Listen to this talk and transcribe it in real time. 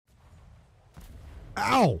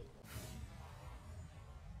Ow!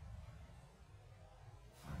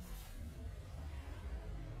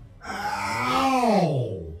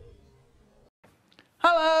 Ow!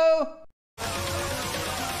 Hello!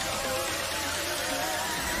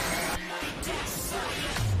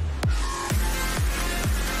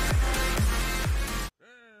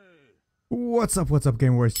 What's up,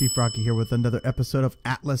 Game Wars? Chief Rocky here with another episode of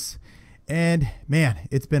Atlas. And man,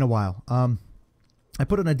 it's been a while. I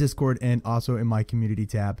put it on Discord and also in my community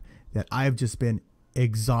tab that I've just been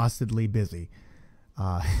exhaustedly busy.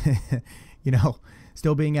 You know,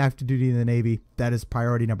 still being active duty in the Navy, that is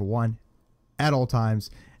priority number one at all times.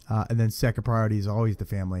 And then second priority is always the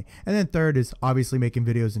family. And then third is obviously making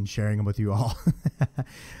videos and sharing them with you all.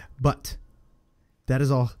 But that is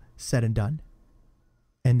all said and done.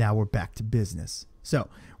 And now we're back to business. So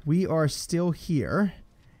we are still here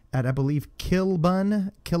at, I believe,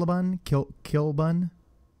 Kilbun.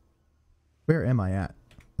 Where am I at?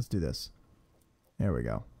 Let's do this. There we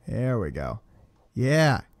go. There we go.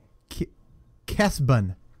 Yeah.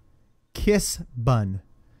 Kessbun. Kissbun.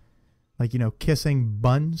 Like, you know, kissing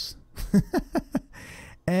buns.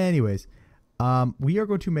 Anyways, we are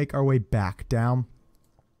going to make our way back down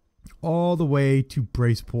all the way to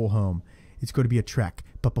Bracepool Home. It's going to be a trek.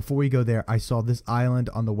 But before we go there, I saw this island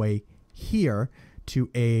on the way here to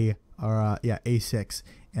A6.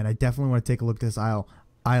 And I definitely want to take a look at this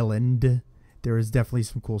island. There is definitely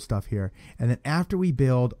some cool stuff here. And then after we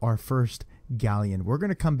build our first galleon, we're going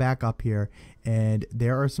to come back up here. And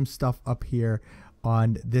there are some stuff up here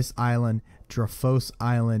on this island, Drafos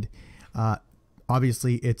Island.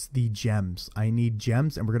 Obviously, it's the gems. I need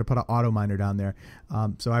gems, and we're going to put an auto miner down there.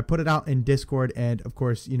 So I put it out in Discord, and of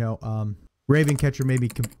course, you know, Ravencatcher made me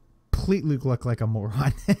completely look like a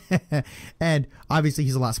moron. And obviously,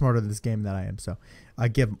 he's a lot smarter than this game than I am, so I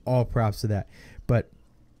give him all props to that. But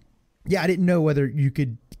yeah, I didn't know whether you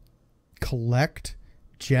could collect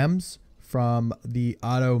gems from the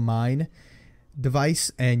auto mine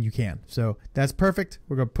device, and you can. So that's perfect.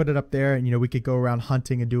 We're gonna put it up there, and you know, we could go around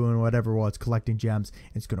hunting and doing whatever while it's collecting gems.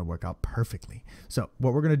 It's gonna work out perfectly. So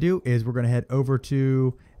what we're gonna do is we're gonna head over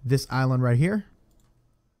to this island right here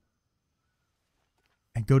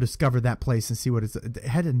and go discover that place and see what it's. It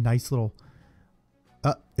had a nice little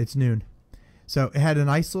it's noon, so it had a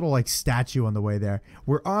nice little like statue on the way there.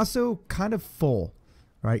 We're also kind of full,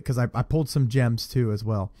 right? Because I pulled some gems too as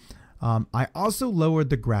well. I also lowered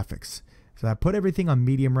the graphics. So I put everything on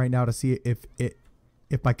medium right now to see if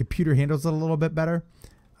my computer handles it a little bit better.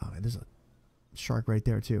 Oh, there's a shark right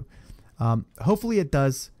there too. Hopefully it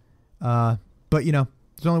does. But you know,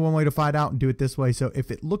 there's only one way to find out and do it this way. So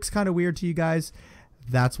if it looks kind of weird to you guys,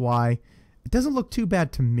 that's why. It doesn't look too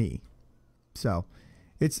bad to me. So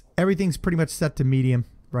everything's pretty much set to medium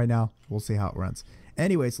right now. We'll see how it runs.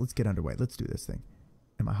 Anyways, let's get underway. Let's do this thing.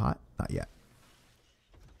 Am I hot? Not yet.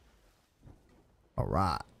 All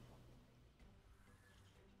right.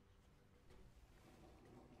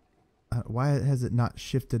 Why has it not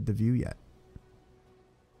shifted the view yet?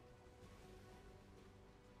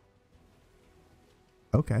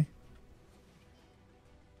 Okay.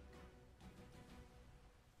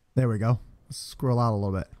 There we go. Let's scroll out a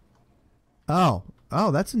little bit. Oh,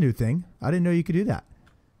 that's a new thing. I didn't know you could do that.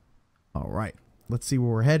 All right. Let's see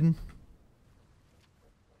where we're heading.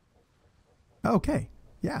 Okay.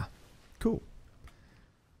 Yeah. Cool.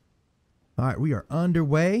 All right. We are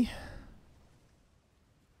underway.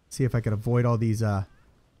 See if I could avoid all these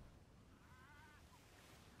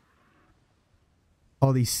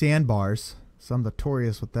sandbars. So I'm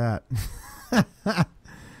notorious with that. All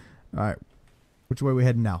right. Which way are we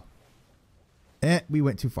heading now? We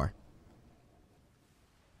went too far.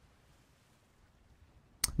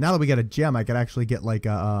 Now that we got a gem, I could actually get like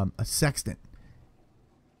a sextant,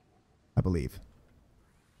 I believe.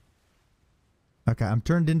 Okay, I'm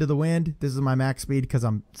turned into the wind. This is my max speed because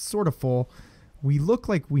I'm sort of full. We look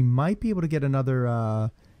like we might be able to get another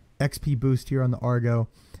XP boost here on the Argo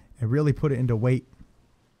and really put it into weight.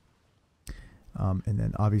 And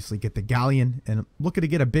then obviously get the galleon and looking to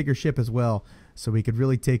get a bigger ship as well, so we could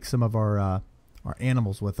really take some of our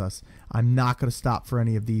animals with us. I'm not going to stop for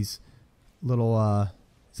any of these little.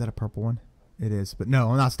 Is that a purple one? It is, but no,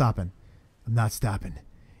 I'm not stopping. I'm not stopping.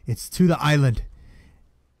 It's to the island.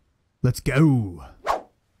 Let's go.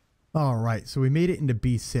 All right, so we made it into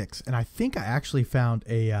B6, and I think I actually found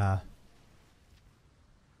a.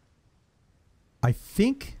 I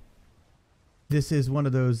think this is one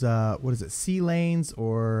of those. What is it? Sea lanes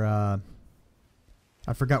or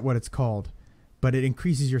I forgot what it's called, but it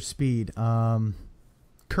increases your speed.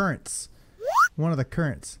 Currents. One of the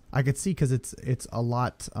currents. I could see because it's a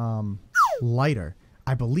lot lighter.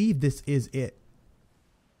 I believe this is it.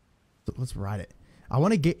 So let's ride it. I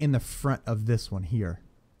want to get in the front of this one here.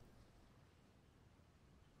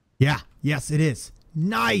 Yeah. Yes, it is.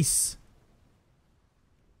 Nice.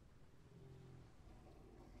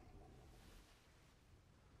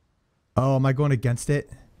 Oh, am I going against it?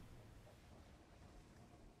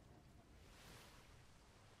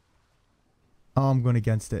 Oh, I'm going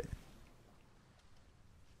against it.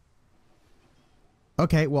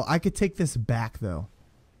 Okay, well, I could take this back, though.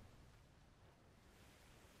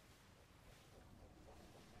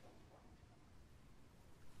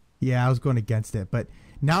 Yeah, I was going against it, but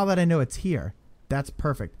now that I know it's here, that's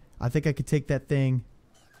perfect. I think I could take that thing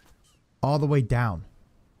all the way down.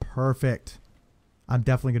 Perfect. I'm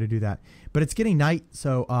definitely going to do that. But it's getting night,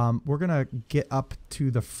 so we're going to get up to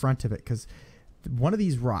the front of it, because one of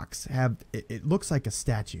these rocks it looks like a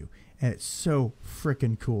statue, and it's so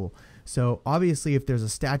freaking cool. So obviously, if there's a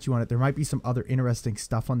statue on it, there might be some other interesting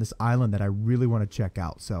stuff on this island that I really want to check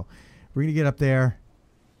out. So we're going to get up there,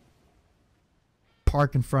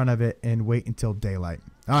 park in front of it, and wait until daylight.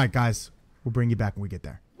 All right, guys, we'll bring you back when we get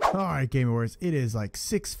there. All right, Game Wars, it is like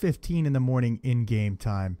 6:15 in the morning in game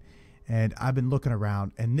time, and I've been looking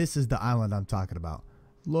around, and this is the island I'm talking about.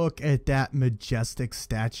 Look at that majestic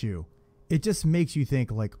statue. It just makes you think,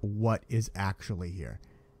 like, what is actually here?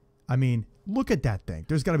 I mean, look at that thing.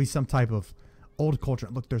 There's got to be some type of old culture.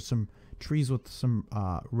 Look, there's some trees with some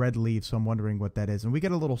red leaves, so I'm wondering what that is. And we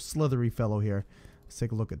got a little slithery fellow here. Let's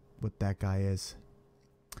take a look at what that guy is.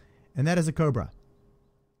 And that is a cobra.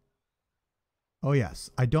 Oh, yes.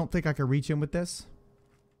 I don't think I can reach him with this.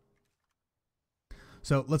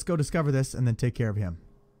 So let's go discover this and then take care of him.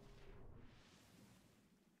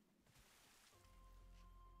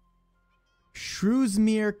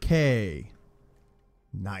 Shrewsmere K.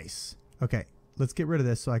 Nice. Okay, let's get rid of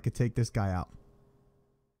this so I could take this guy out.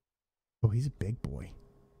 Oh, he's a big boy.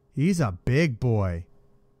 He's a big boy.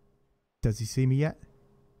 Does he see me yet?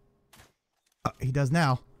 Oh, he does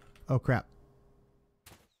now. Oh, crap.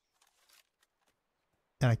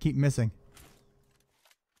 And I keep missing.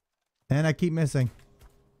 And I keep missing.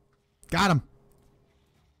 Got him.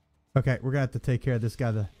 Okay, we're going to have to take care of this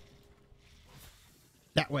guy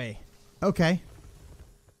that way. Okay.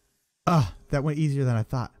 That went easier than I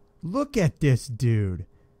thought. Look at this dude.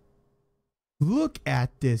 Look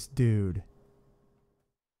at this dude.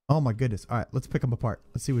 Oh my goodness. All right, let's pick him apart.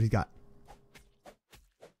 Let's see what he's got.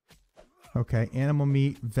 Okay, animal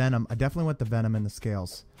meat, venom. I definitely want the venom and the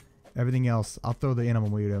scales. Everything else, I'll throw the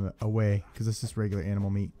animal meat away because this is regular animal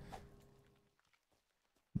meat.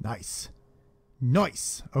 Nice.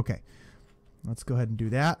 Nice. Okay. Let's go ahead and do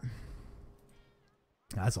that.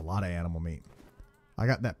 That's a lot of animal meat. I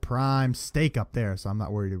got that prime steak up there, so I'm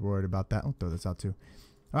not worried about that. I'll throw this out too.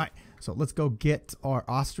 All right, so let's go get our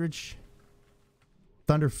ostrich.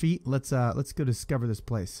 Thunder feet. Let's go discover this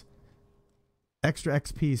place. Extra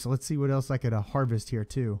XP, so let's see what else I could harvest here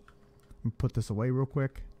too. Let me put this away real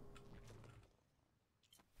quick.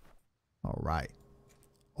 All right.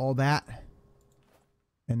 All that.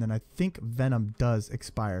 And then I think venom does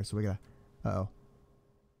expire, so we gotta... Uh-oh.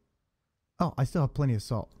 Oh, I still have plenty of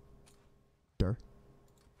salt. Durr.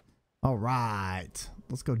 All right.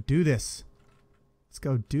 Let's go do this. Let's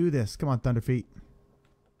go do this. Come on, Thunderfeet.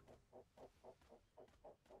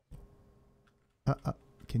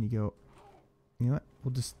 Can you go... You know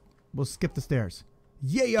what? We'll skip the stairs.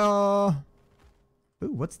 Yeah!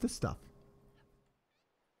 Ooh, what's this stuff?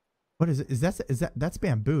 What is it? That's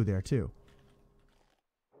bamboo there too.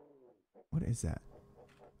 What is that?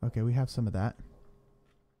 Okay, we have some of that.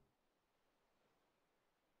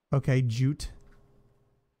 Okay, jute.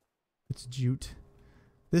 It's jute.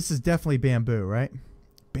 This is definitely bamboo, right?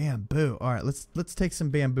 Bamboo. All right, let's take some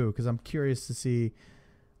bamboo because I'm curious to see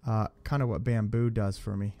kind of what bamboo does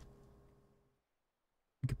for me.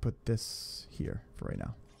 We could put this here for right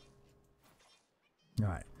now.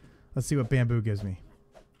 All right, let's see what bamboo gives me.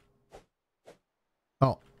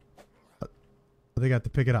 Oh, they got to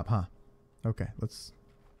pick it up, huh? Okay, let's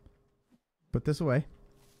put this away.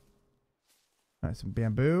 All right, some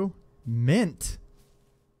bamboo. Mint.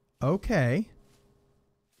 Okay.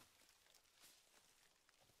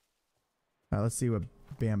 All right, let's see what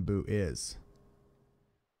bamboo is.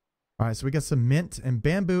 All right, so we got some mint, and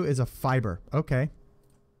bamboo is a fiber. Okay.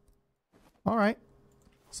 All right.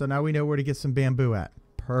 So now we know where to get some bamboo at.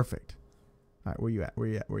 Perfect. All right, where you at? Where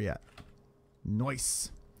you at? Where you at?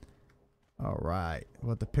 Nice. All right.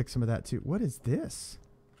 We'll have to pick some of that too. What is this?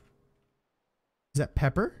 Is that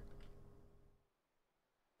pepper?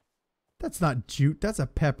 That's not jute. That's a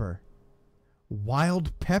pepper.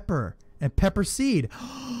 Wild pepper and pepper seed.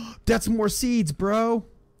 That's more seeds, bro.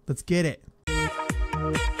 Let's get it.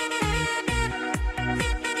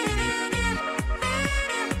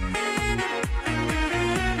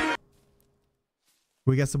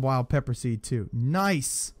 We got some wild pepper seed too.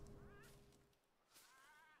 Nice.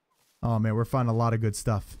 Oh man, we're finding a lot of good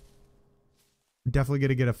stuff. We're definitely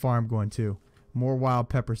gonna get a farm going too. More wild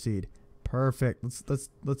pepper seed. Perfect.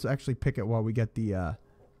 Let's actually pick it while we get the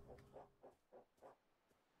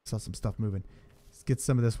saw some stuff moving. Let's get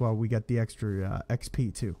some of this while we get the extra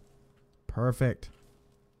XP too. Perfect.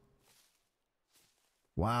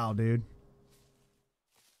 Wow, dude.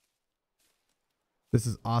 This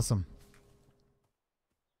is awesome.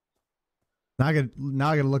 Now I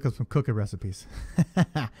gotta look up some cooking recipes.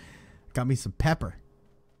 Got me some pepper.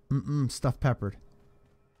 Stuffed peppered.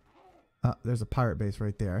 There's a pirate base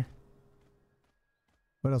right there.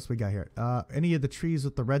 What else we got here? Any of the trees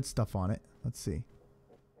with the red stuff on it. Let's see.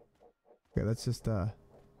 Okay, that's just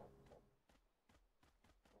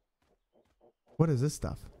what is this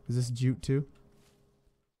stuff? Is this jute too?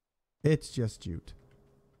 It's just jute.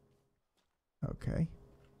 Okay.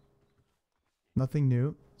 Nothing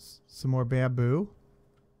new. Some more bamboo.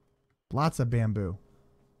 Lots of bamboo.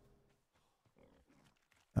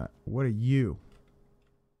 What are you?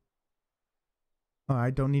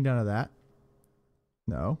 Alright, don't need none of that.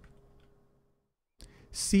 No.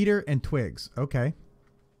 Cedar and twigs. Okay.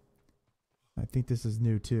 I think this is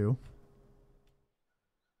new too.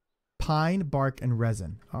 Pine, bark, and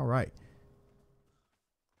resin. Alright.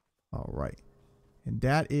 Alright. And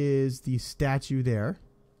that is the statue there.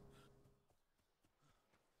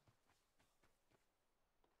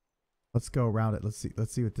 Let's go around it. Let's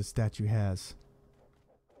see what the statue has.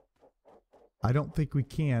 I don't think we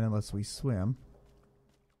can unless we swim.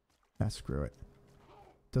 Ah, screw it.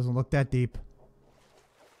 Doesn't look that deep.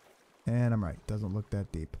 And I'm right. Doesn't look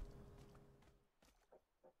that deep.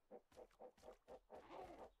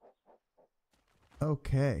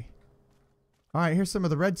 Okay. Alright, here's some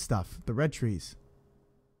of the red stuff. The red trees.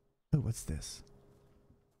 Oh, what's this?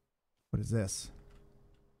 What is this?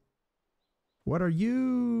 What are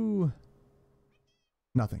you?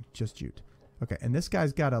 Nothing. Just jute. Okay, and this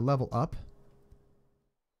guy's got a level up.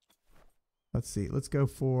 Let's see. Let's go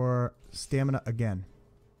for stamina again.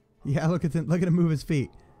 Yeah, look at him move his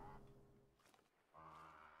feet.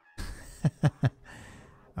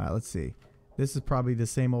 Alright, let's see. This is probably the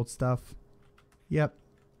same old stuff. Yep.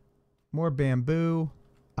 More bamboo.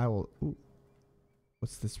 I will... Ooh.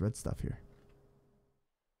 What's this red stuff here?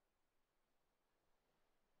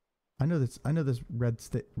 I know this red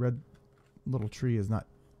little tree is not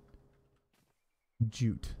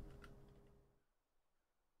jute.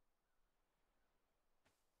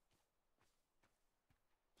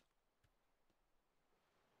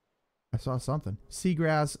 I saw something.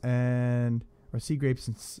 Seagrass or sea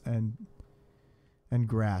grapes and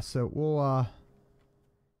grass. So we'll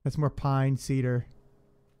that's more pine, cedar.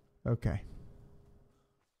 Okay.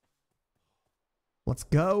 Let's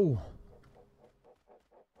go.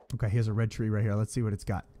 Okay, here's a red tree right here. Let's see what it's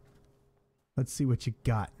got. Let's see what you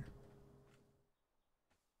got.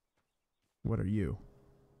 What are you?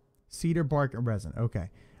 Cedar, bark, and resin. Okay.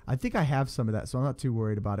 I think I have some of that, so I'm not too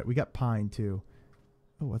worried about it. We got pine, too.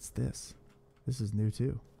 Oh, what's this? This is new,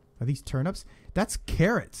 too. Are these turnips? That's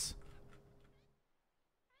carrots.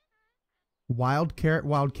 Wild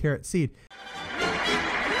carrot seed.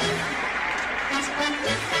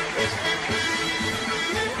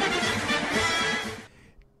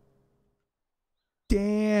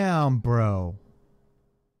 Damn, bro.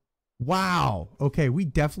 Wow. Okay, we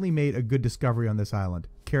definitely made a good discovery on this island.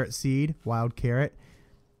 Carrot seed, wild carrot.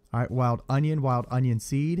 All right, wild onion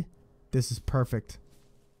seed. This is perfect.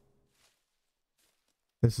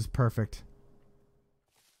 This is perfect.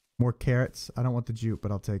 More carrots. I don't want the jute,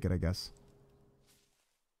 but I'll take it, I guess.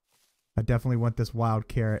 I definitely want this wild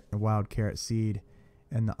carrot and wild carrot seed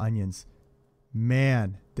and the onions.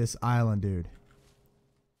 Man, this island, dude.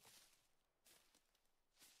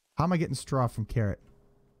 How am I getting straw from carrot?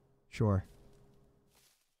 Sure.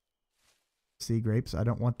 Sea grapes. I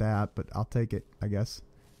don't want that, but I'll take it, I guess.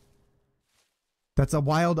 That's a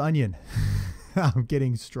wild onion. I'm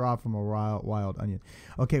getting straw from a wild onion.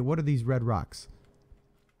 Okay, what are these red rocks?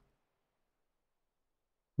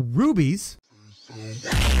 Rubies?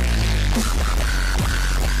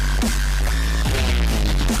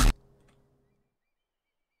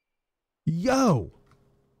 Yo!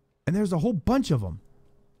 And there's a whole bunch of them.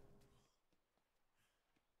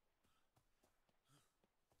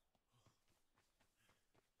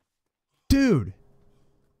 Dude!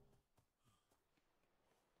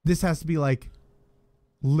 This has to be like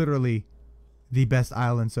literally the best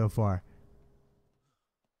island so far.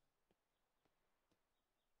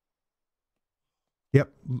 Yep,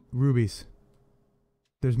 rubies.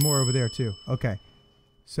 There's more over there too. Okay.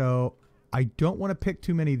 So I don't want to pick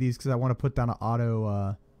too many of these because I want to put down an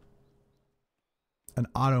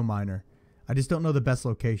auto miner. I just don't know the best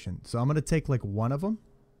location. So I'm going to take like one of them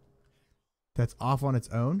that's off on its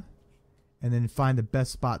own and then find the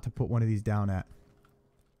best spot to put one of these down at.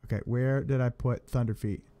 Okay, where did I put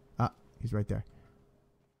Thunderfeet? Ah, he's right there.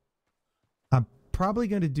 I'm probably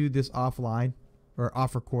going to do this offline or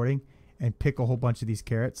off recording and pick a whole bunch of these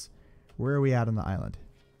carrots. Where are we at on the island?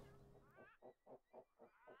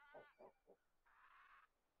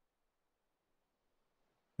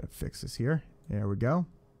 Let's fix this here. There we go.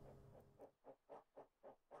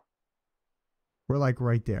 We're like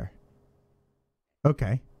right there.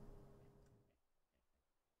 Okay.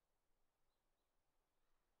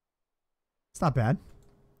 It's not bad.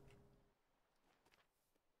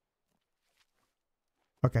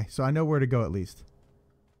 Okay, so I know where to go at least.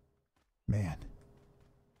 Man.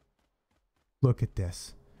 Look at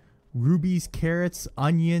this. Rubies, carrots,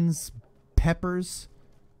 onions, peppers.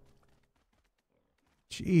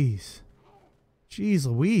 Jeez. Jeez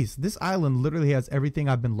Louise. This island literally has everything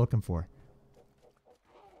I've been looking for.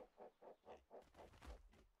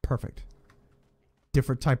 Perfect.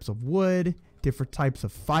 Different types of wood, different types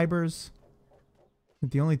of fibers.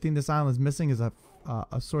 The only thing this island is missing is a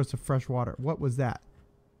source of fresh water. What was that?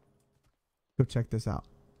 Go check this out.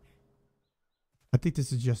 I think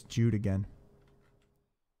this is just jute again.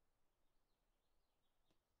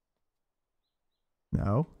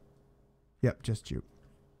 No. Yep, just jute.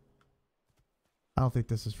 I don't think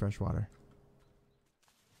this is fresh water.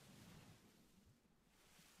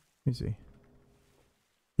 Let me see.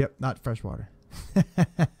 Yep, not fresh water.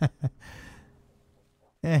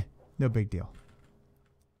 No big deal.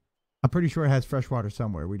 I'm pretty sure it has fresh water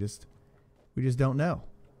somewhere. We just don't know.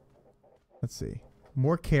 Let's see.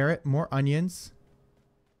 More carrot, more onions.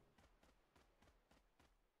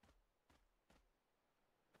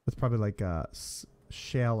 That's probably like a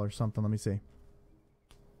shell or something. Let me see.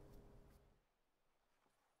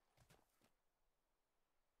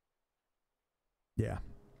 Yeah.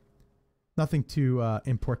 Nothing too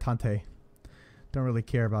importante. Don't really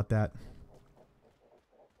care about that.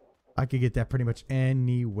 I could get that pretty much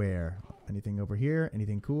anywhere. Anything over here?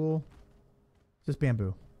 Anything cool? Just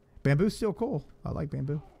bamboo. Bamboo's still cool. I like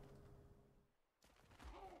bamboo.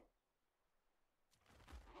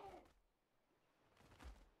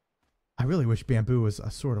 I really wish bamboo was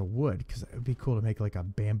a sort of wood because it would be cool to make like a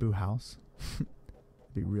bamboo house. It'd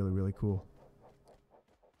be really, really cool.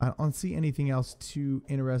 I don't see anything else too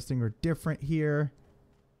interesting or different here.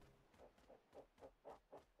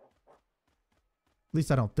 At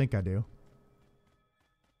least I don't think I do.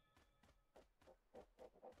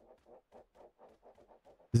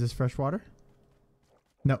 Is this fresh water?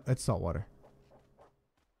 No, it's salt water.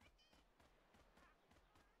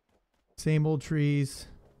 Same old trees.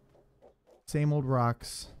 Same old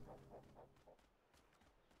rocks.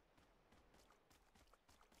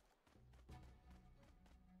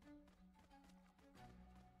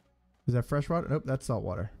 Is that fresh water? Nope, that's salt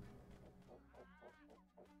water.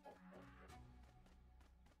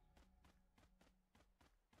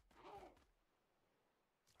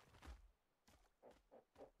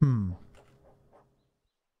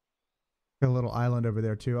 Got a little island over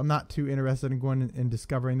there too. I'm not too interested in going and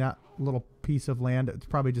discovering that little piece of land. It's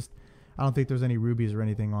probably just, I don't think there's any rubies or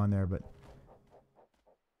anything on there, but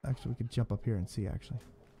actually we could jump up here and see actually.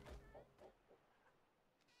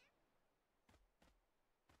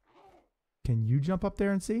 Can you jump up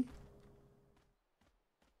there and see?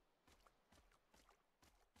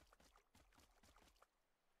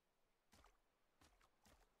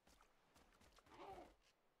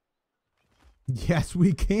 Yes,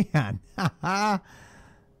 we can. Up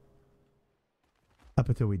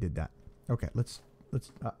until we did that. Okay, let's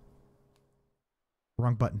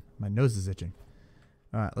wrong button. My nose is itching.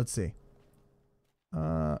 All right, let's see.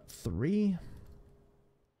 3.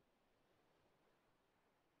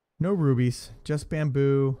 No rubies, just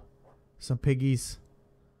bamboo, some piggies.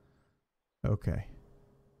 Okay.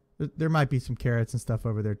 There might be some carrots and stuff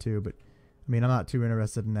over there too, but I mean, I'm not too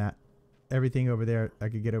interested in that. Everything over there, I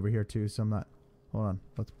could get over here too, so I'm not. Hold on,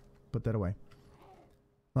 let's put that away.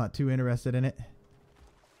 Not too interested in it.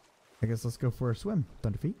 I guess let's go for a swim,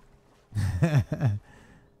 Thunderfeet.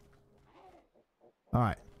 All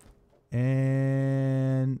right.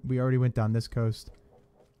 And we already went down this coast.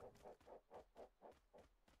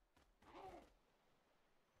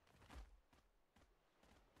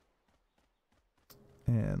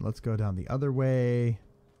 And let's go down the other way.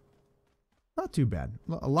 Not too bad.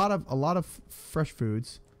 A lot of fresh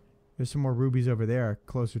foods. There's some more rubies over there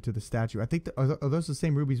closer to the statue. I think are those the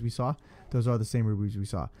same rubies we saw? Those are the same rubies we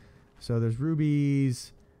saw. So there's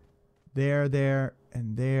rubies there,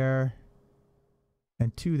 and there.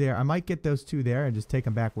 And 2 there. I might get those 2 there and just take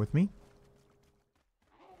them back with me.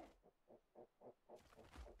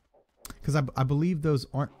 Because I believe those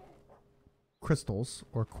aren't crystals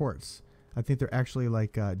or quartz. I think they're actually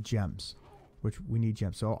like gems, which we need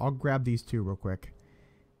gems. So I'll grab these 2 real quick.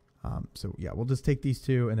 So yeah, we'll just take these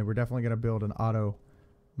 2, and then we're definitely going to build an auto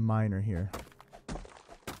miner here.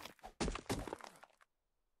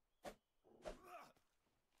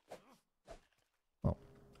 Oh,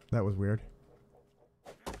 that was weird.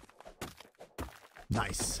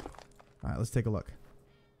 Nice. All right, let's take a look.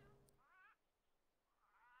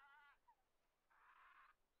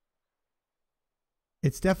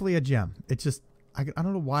 It's definitely a gem. It's just, I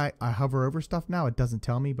don't know why I hover over stuff now. It doesn't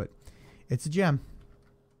tell me, but it's a gem.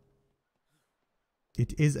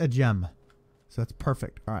 It is a gem. So that's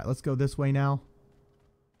perfect. All right, let's go this way now.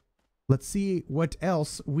 Let's see what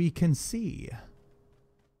else we can see.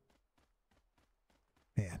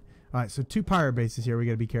 Man. All right, so 2 pirate bases here we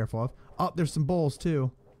got to be careful of. Oh, there's some bowls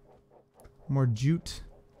too. More jute.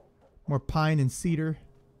 More pine and cedar.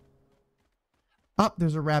 Oh,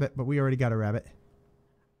 there's a rabbit, but we already got a rabbit.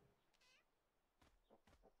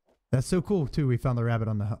 That's so cool too. We found the rabbit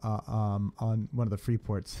on the on one of the free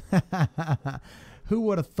ports. Who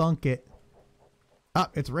would have thunk it? Ah,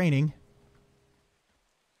 it's raining.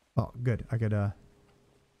 Oh, good. I could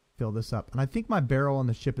fill this up, and I think my barrel on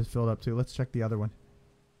the ship is filled up too. Let's check the other one.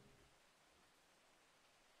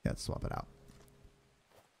 Yeah, let's swap it out.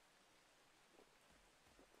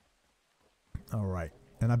 All right,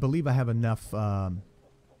 and I believe I have enough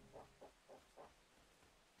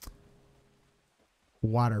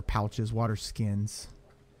water pouches, water skins.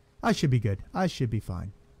 I should be good. I should be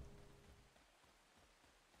fine.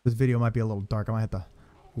 This video might be a little dark. I might have to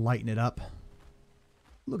lighten it up.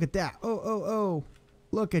 Look at that. Oh, oh, oh.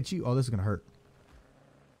 Look at you. Oh, this is going to hurt.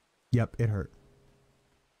 Yep, it hurt.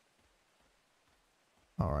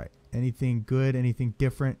 All right. Anything good? Anything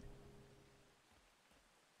different?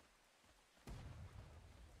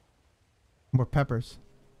 More peppers.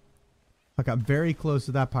 I got very close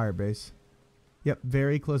to that pirate base. Yep,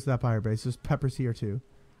 very close to that pirate base. There's peppers here too.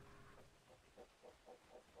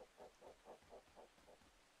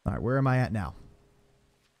 All right, where am I at now?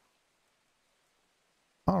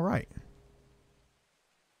 All right.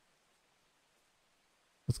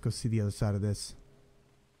 Let's go see the other side of this.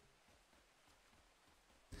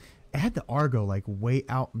 It had the Argo like way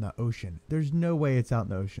out in the ocean. There's no way it's out in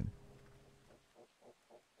the ocean.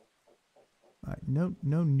 All right,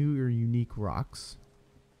 no new or unique rocks.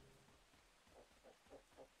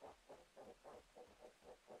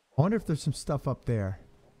 I wonder if there's some stuff up there.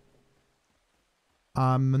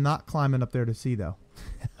 I'm not climbing up there to see, though.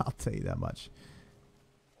 I'll tell you that much.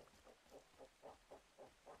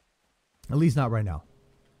 At least not right now.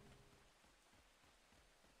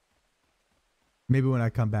 Maybe when I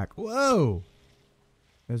come back. Whoa!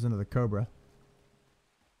 There's another cobra.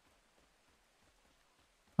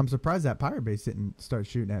 I'm surprised that pirate base didn't start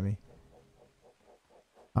shooting at me.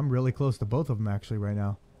 I'm really close to both of them, actually, right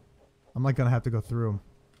now. I'm like going to have to go through them.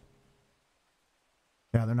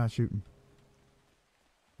 Yeah, they're not shooting.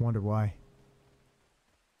 Wonder why.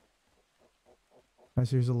 Alright,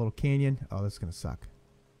 so here's a little canyon. Oh, that's gonna suck.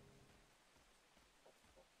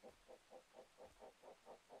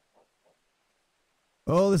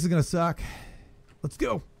 Oh, this is gonna suck. Let's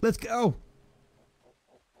go. Let's go.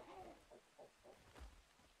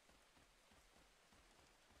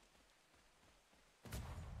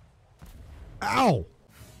 Ow!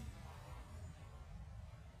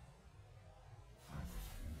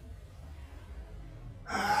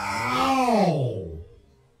 Ow!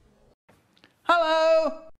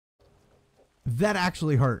 Hello! That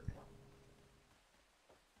actually hurt.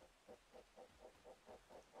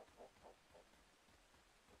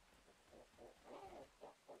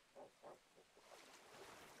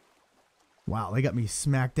 Wow, they got me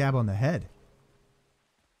smack dab on the head.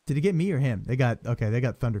 Did it get me or him? They got, okay, they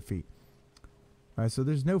got thunder feet. All right, so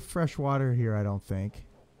there's no fresh water here, I don't think.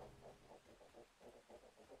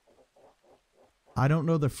 I don't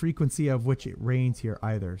know the frequency of which it rains here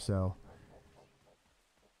either, so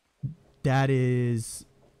that is...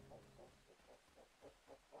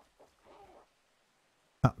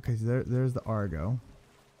 Oh, okay, so there's the Argo.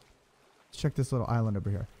 Let's check this little island over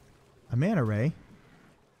here. A manta ray.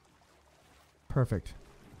 Perfect.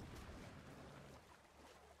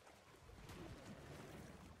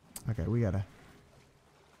 Okay, we gotta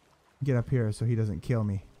get up here so he doesn't kill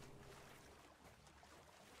me.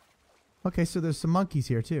 Okay, so there's some monkeys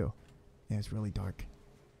here too. Yeah, it's really dark.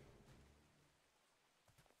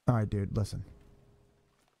 Alright, dude, listen.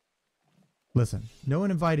 Listen, no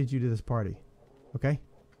one invited you to this party. Okay?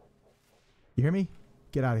 You hear me?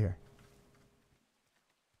 Get out of here.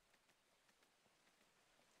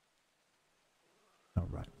 All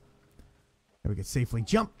right. And we can safely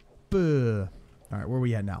jump. All right, where are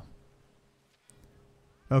we at now?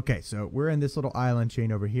 Okay, so we're in this little island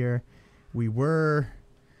chain over here. We were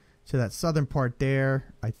to that southern part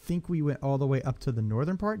there. I think we went all the way up to the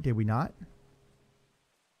northern part. Did we not?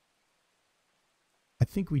 I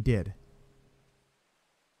think we did.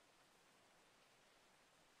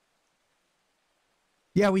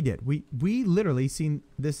 Yeah, we did. We literally seen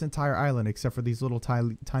this entire island except for these little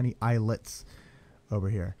tiny islets over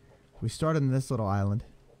here. We started in this little island.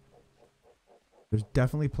 There's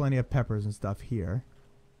definitely plenty of peppers and stuff here.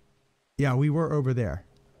 Yeah, we were over there.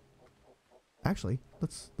 Actually,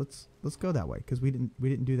 let's go that way because we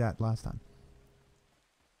didn't do that last time.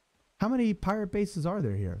 How many pirate bases are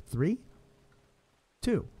there here? 3?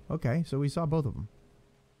 2. Okay, so we saw both of them.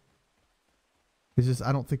 It's just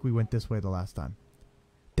I don't think we went this way the last time.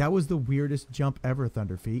 That was the weirdest jump ever,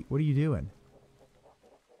 Thunderfeet. What are you doing?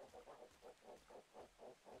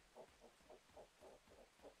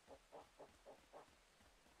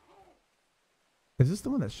 Is this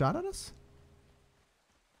the one that shot at us?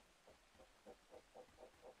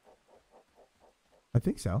 I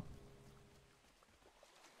think so.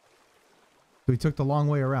 So we took the long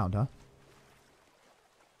way around, huh?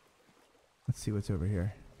 Let's see what's over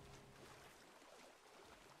here.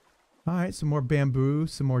 Alright, some more bamboo,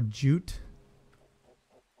 some more jute.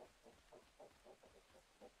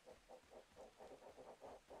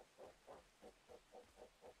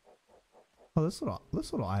 Oh, this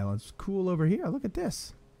little island's cool over here. Look at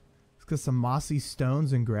this. It's got some mossy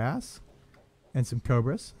stones and grass. And some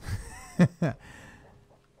cobras. Let's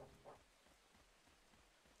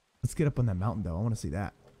get up on that mountain, though. I want to see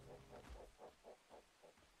that.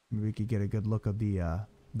 Maybe we could get a good look of the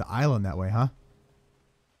island that way, huh?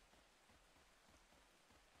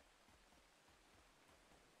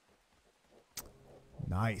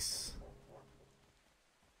 Nice.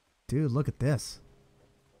 Dude, look at this.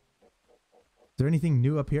 Is there anything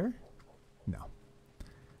new up here? No.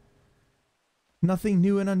 Nothing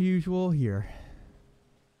new and unusual here.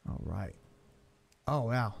 All right. Oh,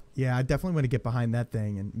 wow. Yeah, I definitely want to get behind that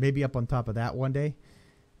thing and maybe up on top of that one day.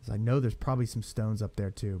 Because I know there's probably some stones up there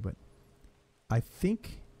too, but I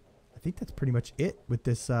think that's pretty much it with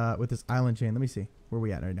this island chain. Let me see. Where are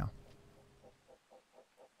we at right now?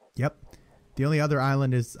 Yep. The only other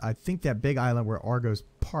island is, I think, that big island where Argo's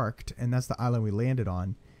parked, and that's the island we landed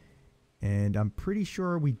on. And I'm pretty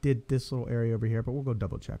sure we did this little area over here, but we'll go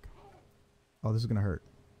double check. Oh, this is going to hurt.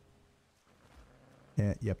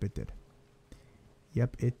 Yep, it did.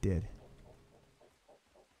 Yep, it did.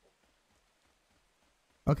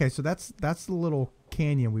 Okay, so that's the little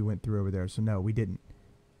canyon we went through over there. So no, we didn't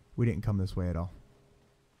come this way at all.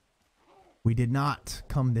 We did not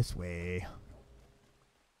come this way.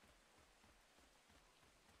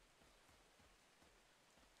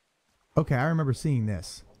 Okay, I remember seeing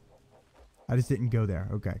this. I just didn't go there.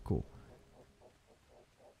 Okay, cool.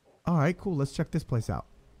 All right, cool. Let's check this place out.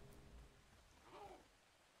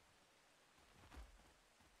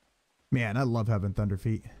 Man, I love having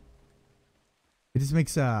Thunderfeet. It just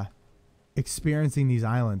makes experiencing these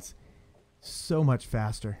islands so much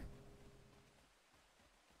faster.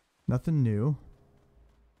 Nothing new.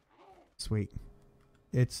 Sweet.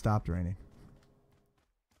 It stopped raining.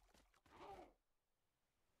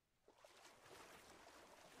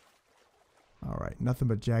 All right, nothing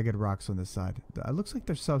but jagged rocks on this side. It looks like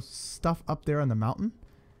there's some stuff up there on the mountain,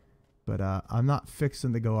 but I'm not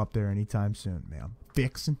fixing to go up there anytime soon, man. I'm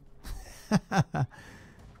fixing. All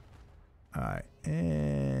right,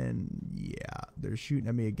 and yeah, they're shooting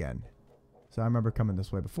at me again. So I remember coming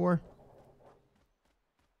this way before.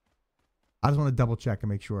 I just want to double check and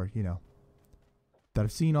make sure, you know, that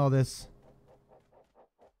I've seen all this.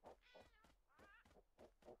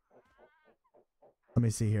 Let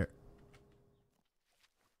me see here.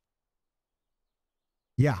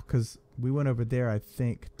 Yeah, because we went over there, I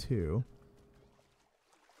think, too.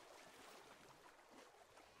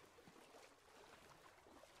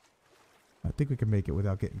 I think we can make it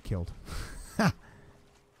without getting killed.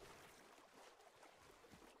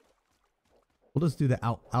 We'll just do the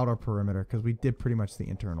outer perimeter because we did pretty much the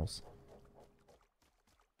internals.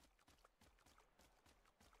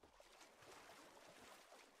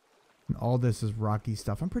 And all this is rocky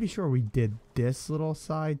stuff. I'm pretty sure we did this little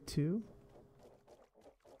side too.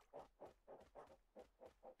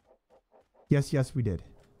 Yes, we did.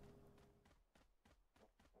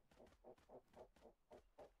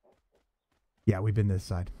 Yeah, we've been this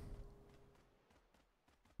side.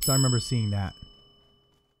 So I remember seeing that.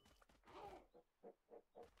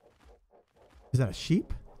 Is that a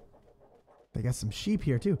sheep? They got some sheep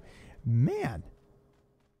here too. Man.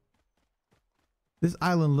 This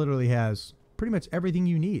island literally has pretty much everything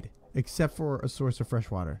you need except for a source of fresh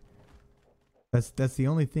water. That's the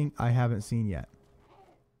only thing I haven't seen yet.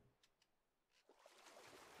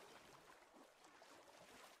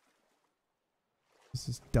 Let's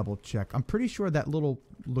just double check. I'm pretty sure that little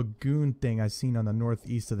lagoon thing I've seen on the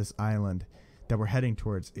northeast of this island that we're heading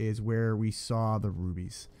towards is where we saw the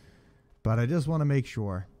rubies. But I just want to make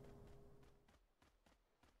sure.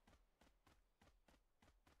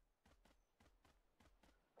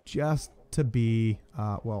 Just to be,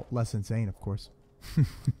 well, less insane, of course.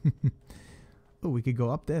 Oh, we could go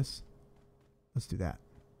up this. Let's do that.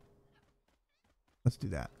 Let's do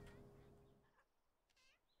that.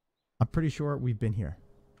 I'm pretty sure we've been here.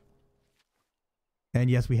 And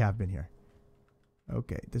yes, we have been here.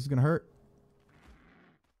 Okay, this is going to hurt.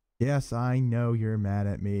 Yes, I know you're mad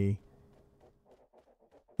at me.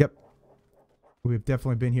 Yep. We've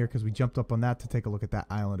definitely been here because we jumped up on that to take a look at that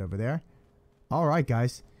island over there. All right,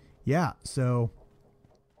 guys. Yeah, so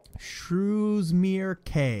Shrewsmere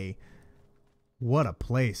Cay. What a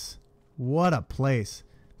place. What a place.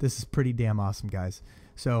 This is pretty damn awesome, guys.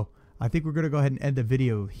 So I think we're going to go ahead and end the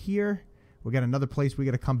video here. We got another place we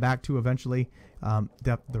got to come back to eventually.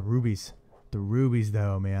 The rubies. The rubies,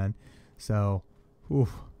 though, man. So,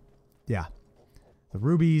 oof. Yeah. The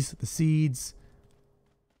rubies, the seeds.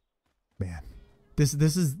 Man. This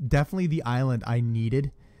is definitely the island I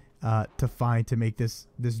needed to find to make this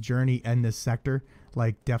journey and this sector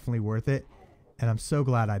like definitely worth it. And I'm so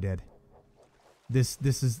glad I did. This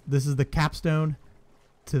is the capstone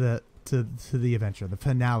to the adventure, the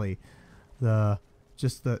finale, the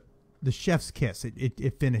chef's kiss.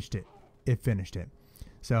 It finished it. It finished it.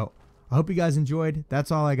 So I hope you guys enjoyed.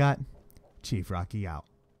 That's all I got. Chief Rocky out.